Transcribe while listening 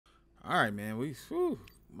All right, man.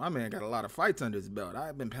 My man got a lot of fights under his belt.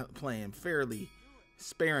 I've been playing fairly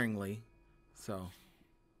sparingly, so.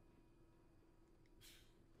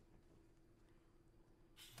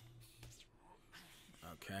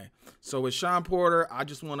 Okay. So with Shawn Porter, I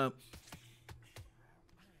just want to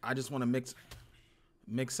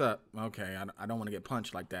mix up. Okay, I don't want to get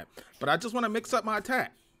punched like that, but I just want to mix up my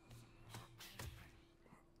attack.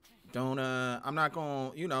 I'm not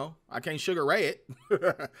going to, I can't Sugar Ray it.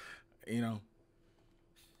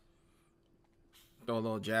 Throw a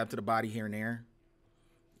little jab to the body here and there.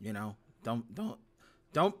 Don't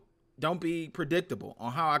be predictable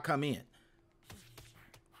on how I come in.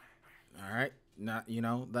 All right. Not,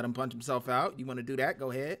 let him punch himself out. You want to do that?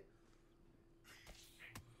 Go ahead.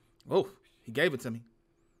 Oh, he gave it to me.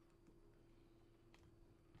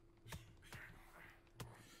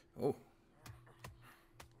 Oh.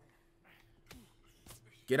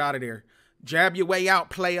 Get out of there. Jab your way out,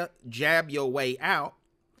 player. Jab your way out.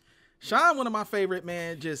 Shawn, one of my favorite,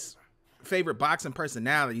 favorite boxing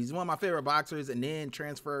personalities. He's one of my favorite boxers, and then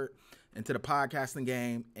transferred into the podcasting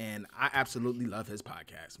game, and I absolutely love his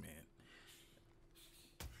podcast, man.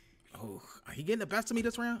 Oh, he getting the best of me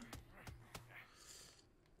this round?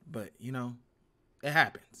 But, it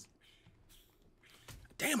happens.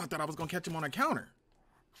 Damn, I thought I was going to catch him on a counter.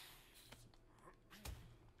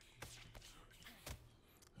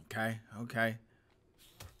 Okay.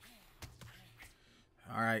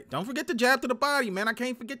 All right. Don't forget the jab to the body, man. I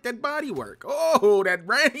can't forget that body work. Oh, that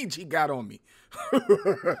range he got on me.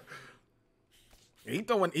 He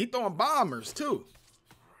throwing bombers, too.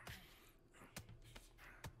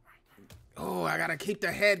 Oh, I got to keep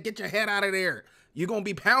the head. Get your head out of there. You're going to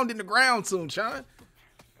be pounding the ground soon, Shawn.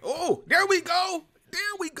 Oh, there we go. There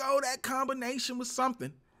we go. That combination was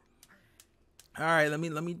something. All right, let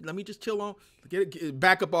me just chill on. Get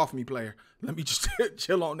back up off me, player. Let me just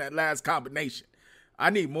chill on that last combination. I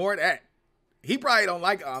need more of that. He probably don't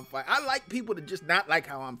like how I'm fighting. I like people to just not like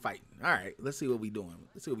how I'm fighting. All right, let's see what we doing.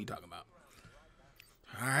 Let's see what we talking about.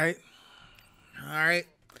 All right.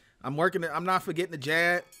 I'm working it. I'm not forgetting the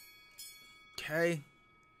jab. Okay.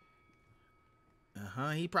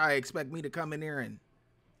 He probably expect me to come in there and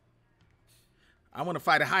I want to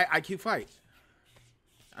fight a high IQ fight.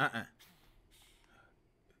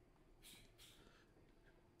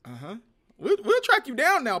 We'll track you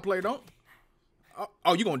down now, player. Don't.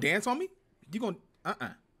 Oh, you gonna dance on me? You gonna?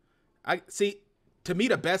 I see. To me,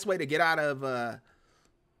 the best way to get out of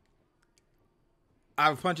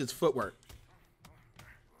punch is footwork.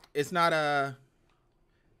 It's not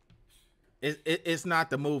it's not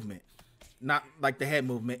the movement, not like the head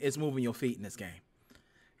movement. It's moving your feet in this game.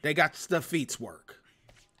 They got the feet's work.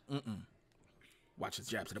 Watch his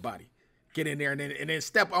jab to the body. Get in there and then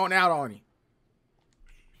step on out on him.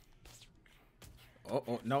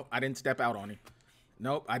 Oh, no, I didn't step out on him.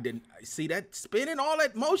 Nope, I didn't. See that spinning, all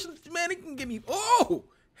that motion? Man, he can give me,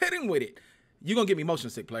 hit him with it. You're going to give me motion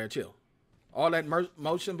sick, player. Chill. All that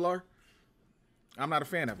motion blur, I'm not a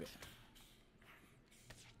fan of it.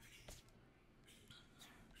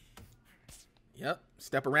 Yep,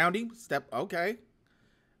 step around him. Okay.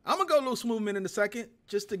 I'm going to go a little smoothment in a second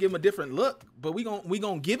just to give him a different look, but we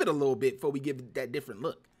gonna give it a little bit before we give it that different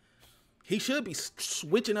look. He should be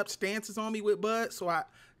switching up stances on me with Bud, so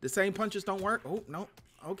the same punches don't work. Oh, no.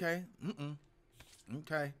 Okay.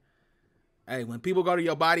 Okay. Hey, when people go to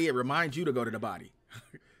your body, it reminds you to go to the body.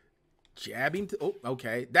 Jab him. Oh,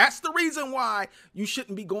 okay. That's the reason why you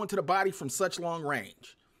shouldn't be going to the body from such long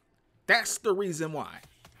range. That's the reason why.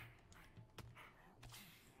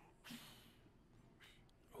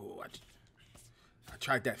 Oh, I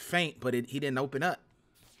tried that feint, but he didn't open up.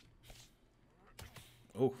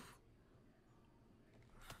 Oh.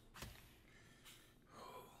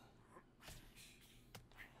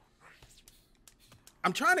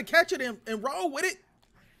 I'm trying to catch it and roll with it.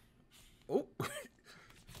 Oh.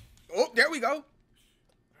 Oh, there we go.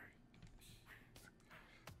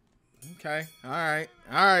 Okay. All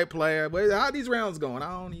right, player. How are these rounds going?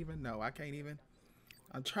 I don't even know. I can't even.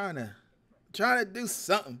 I'm trying to do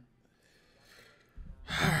something.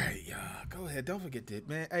 All right, y'all. Go ahead. Don't forget that,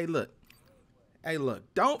 man. Hey, look.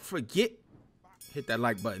 Don't forget. Hit that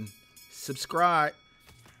like button. Subscribe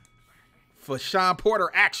for Shawn Porter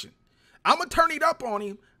action. I'm going to turn it up on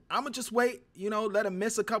him. I'm going to just wait, let him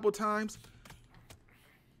miss a couple times.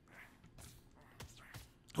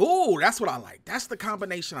 Ooh, that's what I like. That's the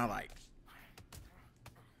combination I like.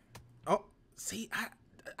 Oh, see, I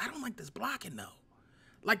don't like this blocking, though.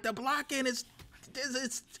 Like, the blocking is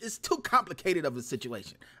it's too complicated of a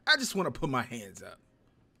situation. I just want to put my hands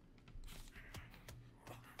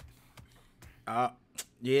up.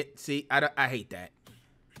 Yeah, see, I hate that.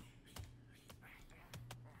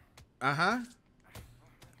 Uh-huh.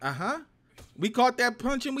 Uh-huh. We caught that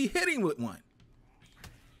punch and we hit him with one.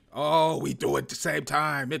 Oh, we threw it at the same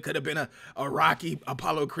time. It could have been a Rocky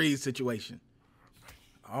Apollo Creed situation.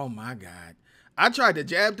 Oh my God. I tried to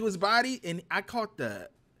jab to his body and I caught the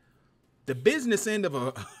business end of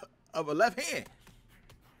a left hand.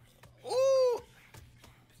 Ooh.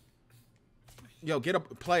 Yo, get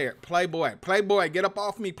up, Playboy, get up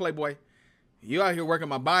off me, Playboy. You out here working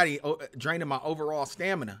my body, draining my overall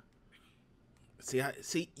stamina.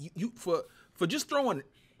 See, you for just throwing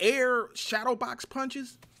air shadow box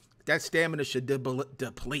punches, that stamina should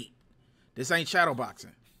deplete. This ain't shadow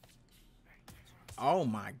boxing. Oh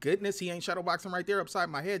my goodness, he ain't shadow boxing right there upside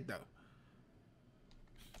my head though.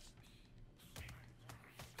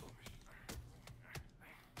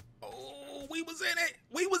 Oh, we was in it.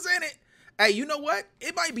 We was in it. Hey, you know what?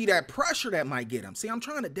 It might be that pressure that might get him. See, I'm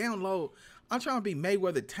trying to download. I'm trying to be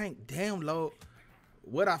Mayweather Tank, download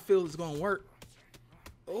what I feel is going to work.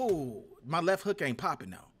 Oh, my left hook ain't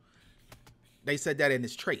popping though. They said that in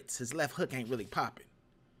his traits. His left hook ain't really popping.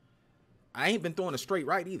 I ain't been throwing a straight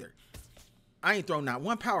right either. I ain't thrown not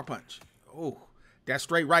one power punch. Oh, that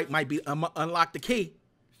straight right might be unlock the key.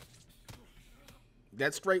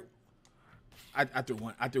 That straight. I threw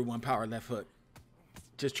one power left hook.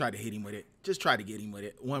 Just try to hit him with it. Just try to get him with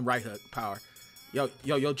it. One right hook power. Yo,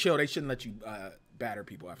 chill. They shouldn't let you batter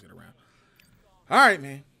people after the round. All right,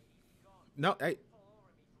 man. No, hey.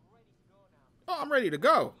 Oh, I'm ready to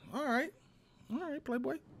go. All right,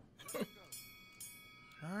 Playboy.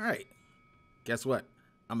 All right. Guess what?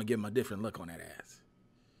 I'm gonna give him a different look on that ass.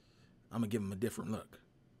 I'm gonna give him a different look.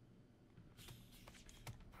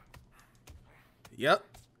 Yep.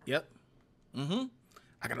 Mm-hmm.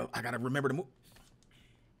 I gotta remember to move.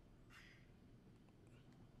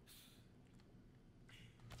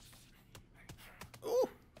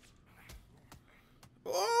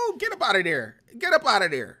 Oh, get up out of there. Get up out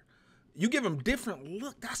of there. You give him different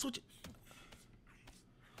look. That's what you.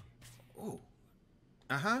 Oh.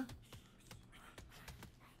 Uh-huh.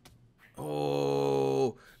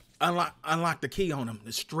 Oh. Unlock the key on him.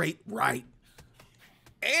 The straight right.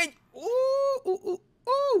 And ooh.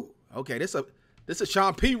 Okay, this a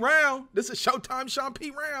Sean P round. This is Showtime Sean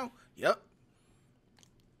P round. Yep.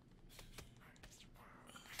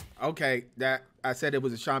 Okay, that I said it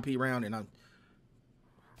was a Sean P round and I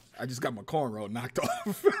just got my cornrow knocked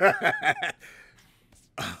off.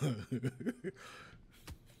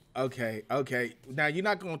 Okay. Now, you're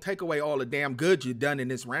not going to take away all the damn good you've done in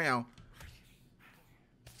this round.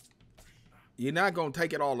 You're not going to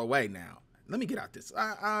take it all away now. Let me get out this.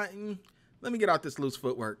 Let me get out this loose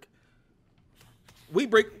footwork. We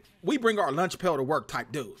bring our lunch pail to work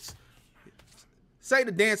type dudes. Say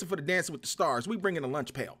the dancing for the Dancing with the Stars. We bring in a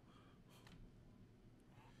lunch pail.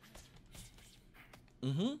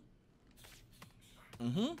 Mm-hmm.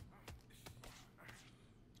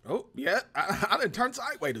 Oh, yeah. I didn't turn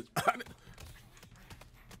sideways.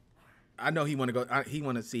 I know he want to go. He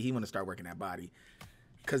want to start working that body.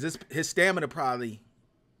 Because his stamina probably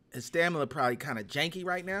kind of janky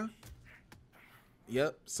right now.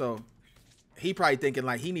 Yep. So he probably thinking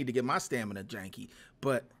like he need to get my stamina janky.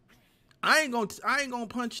 But I ain't gonna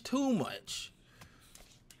punch too much.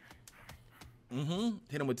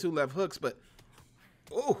 Hit him with two left hooks, but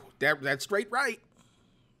oh, that's straight right.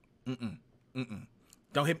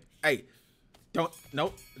 Don't hit. Hey, don't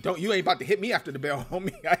you ain't about to hit me after the bell,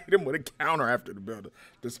 homie. I hit him with a counter after the bell.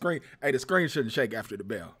 The screen. Hey, the screen shouldn't shake after the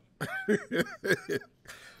bell.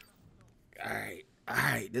 All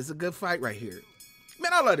right. This is a good fight right here.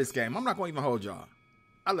 Man, I love this game. I'm not gonna even hold y'all.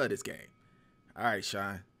 I love this game. All right,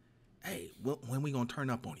 Sean. Hey, when we gonna turn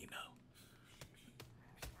up on you now?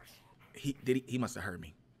 He must have heard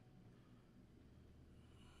me.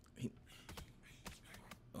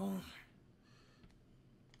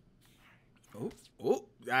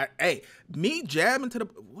 Hey, me jabbing to the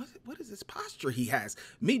what is this posture he has?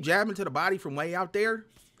 Me jabbing to the body from way out there?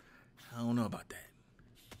 I don't know about that.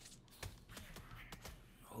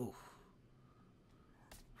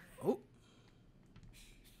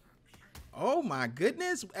 Oh my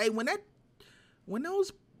goodness. Hey, when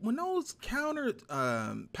those counter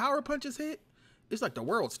power punches hit, it's like the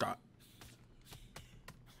world stopped.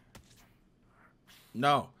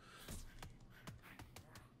 No.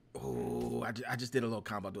 Oh, I just did a little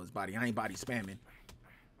combo to his body. I ain't body spamming.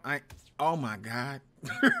 Oh my God.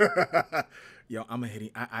 Yo, I'm gonna hit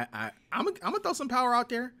him. I'm gonna throw some power out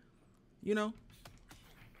there. You know.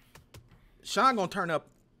 Sean gonna turn up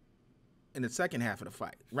in the second half of the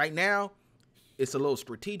fight. Right now, it's a little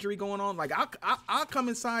strategery going on. Like I'll come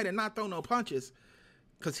inside and not throw no punches,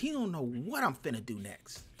 cause he don't know what I'm finna do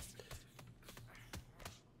next.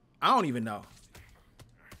 I don't even know.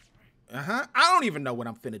 I don't even know what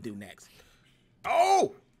I'm finna do next.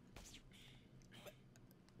 Oh!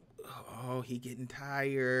 Oh, he getting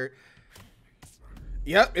tired.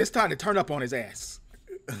 Yep, it's time to turn up on his ass.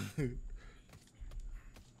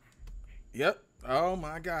 Yep. Oh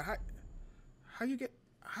my God. How you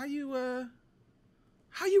run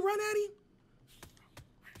at him?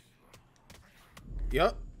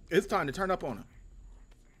 Yep. It's time to turn up on him.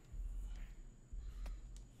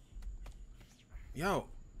 Yo.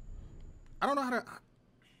 I don't know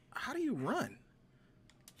how do you run?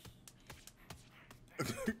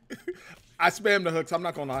 I spam the hooks. I'm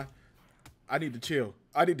not gonna lie. I need to chill.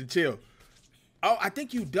 Oh, I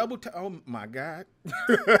think you double tap. Oh my God.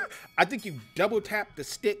 I think you double tap the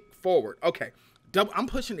stick forward. Okay. I'm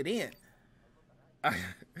pushing it in.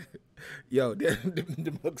 Yo,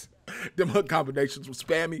 them hook combinations were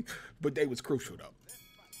spammy, but they was crucial though.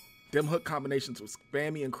 Them hook combinations was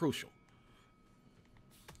spammy and crucial.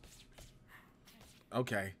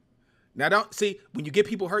 Okay. Now don't see when you get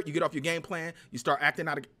people hurt, you get off your game plan, you start acting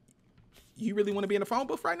out of. You really want to be in the phone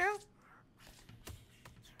booth right now?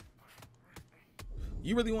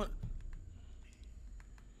 You really want?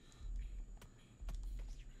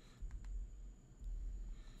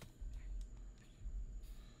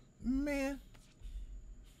 Man.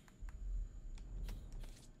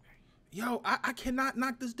 Yo, I cannot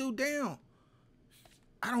knock this dude down.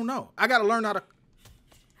 I don't know. I gotta learn how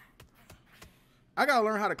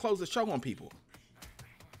to close the show on people.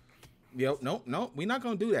 Yo, no, we're not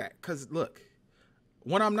gonna do that. Cause look,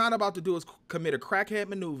 what I'm not about to do is commit a crackhead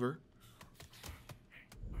maneuver.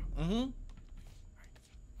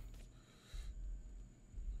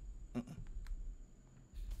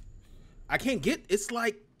 I can't get. It's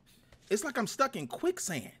like I'm stuck in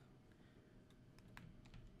quicksand.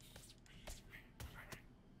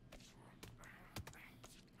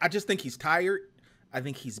 I just think he's tired. I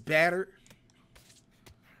think he's battered.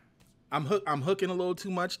 I'm hooking a little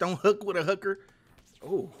too much. Don't hook with a hooker.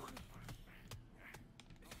 Oh.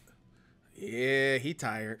 Yeah, he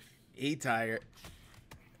tired.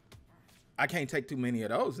 I can't take too many of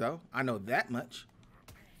those though. I know that much.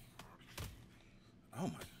 Oh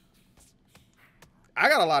my. I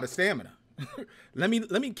got a lot of stamina. let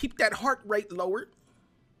me keep that heart rate lowered.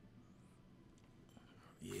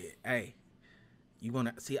 Yeah, hey. You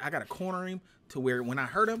wanna see I gotta corner him to where when I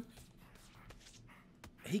hurt him,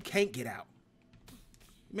 he can't get out.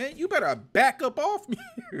 Man, you better back up off me.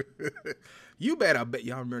 You better bet.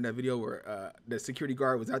 Y'all remember that video where the security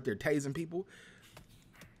guard was out there tasing people?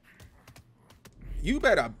 You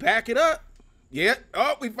better back it up. Yeah.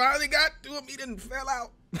 Oh, we finally got to him. He didn't fell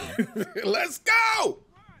out. Let's go.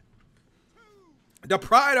 The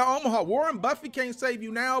pride of Omaha. Warren Buffett can't save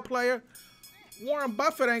you now, player. Warren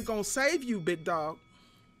Buffett ain't gonna save you, big dog.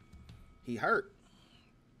 He hurt.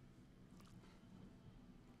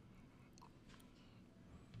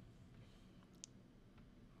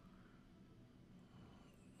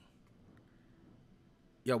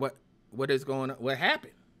 Yo, what is going on? What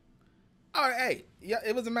happened? Oh, hey, yeah,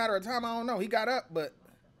 it was a matter of time. I don't know. He got up, but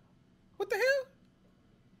what the hell?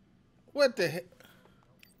 What the hell?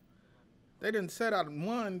 They didn't set out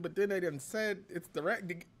one, but then they didn't said it's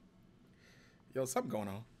direct. Yo, something going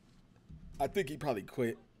on. I think he probably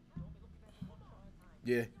quit.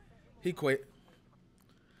 Yeah, he quit.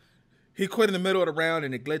 He quit in the middle of the round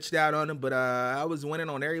and it glitched out on him, but I was winning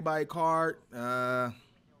on everybody's card. I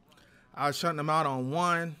was shutting them out on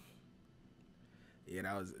one. Yeah,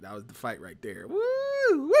 that was the fight right there. Woo!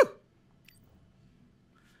 Woo!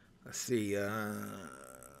 Let's see. I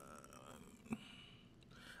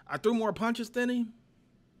threw more punches than him.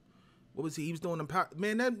 What was he? He was doing them power.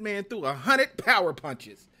 Man, that man threw 100 power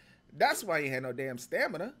punches. That's why he had no damn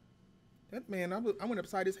stamina. That man, I went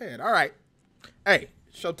upside his head. All right. Hey,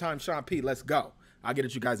 Showtime Shawn P. Let's go. I'll get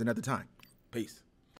at you guys another time. Peace.